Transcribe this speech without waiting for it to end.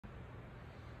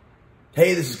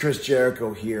Hey, this is Chris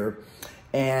Jericho here.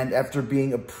 And after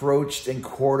being approached and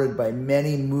courted by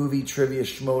many movie trivia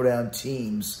Schmoedown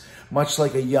teams, much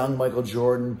like a young Michael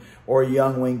Jordan or a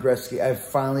young Wayne Gretzky, I've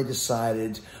finally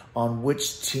decided on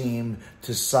which team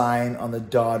to sign on the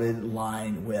dotted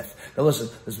line with. Now listen,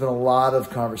 there's been a lot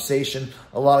of conversation,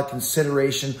 a lot of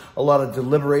consideration, a lot of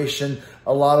deliberation,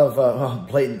 a lot of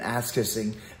blatant ass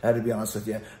kissing, to be honest with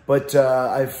you. But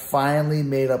I've finally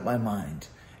made up my mind.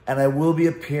 And I will be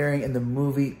appearing in the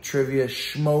movie trivia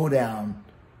Schmoedown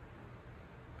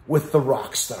with the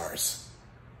rock stars.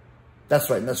 That's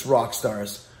right, and that's rock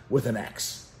stars with an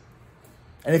X.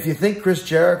 And if you think Chris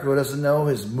Jericho doesn't know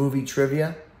his movie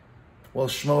trivia, well,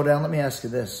 Schmoedown, let me ask you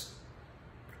this.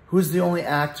 Who's the only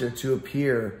actor to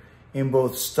appear in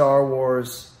both Star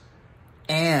Wars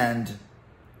and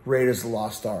Raiders of the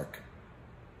Lost Ark?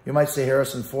 You might say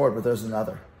Harrison Ford, but there's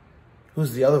another.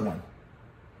 Who's the other one?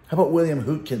 How about William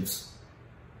Hootkins?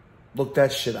 Look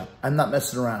that shit up. I'm not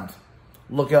messing around.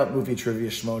 Look out movie trivia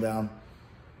Schmoedown.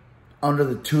 Under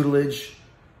the tutelage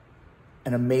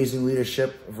and amazing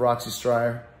leadership of Roxy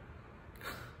Stryer,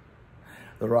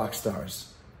 the rock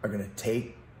stars are going to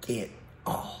take it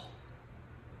all.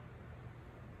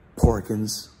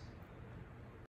 Porkins.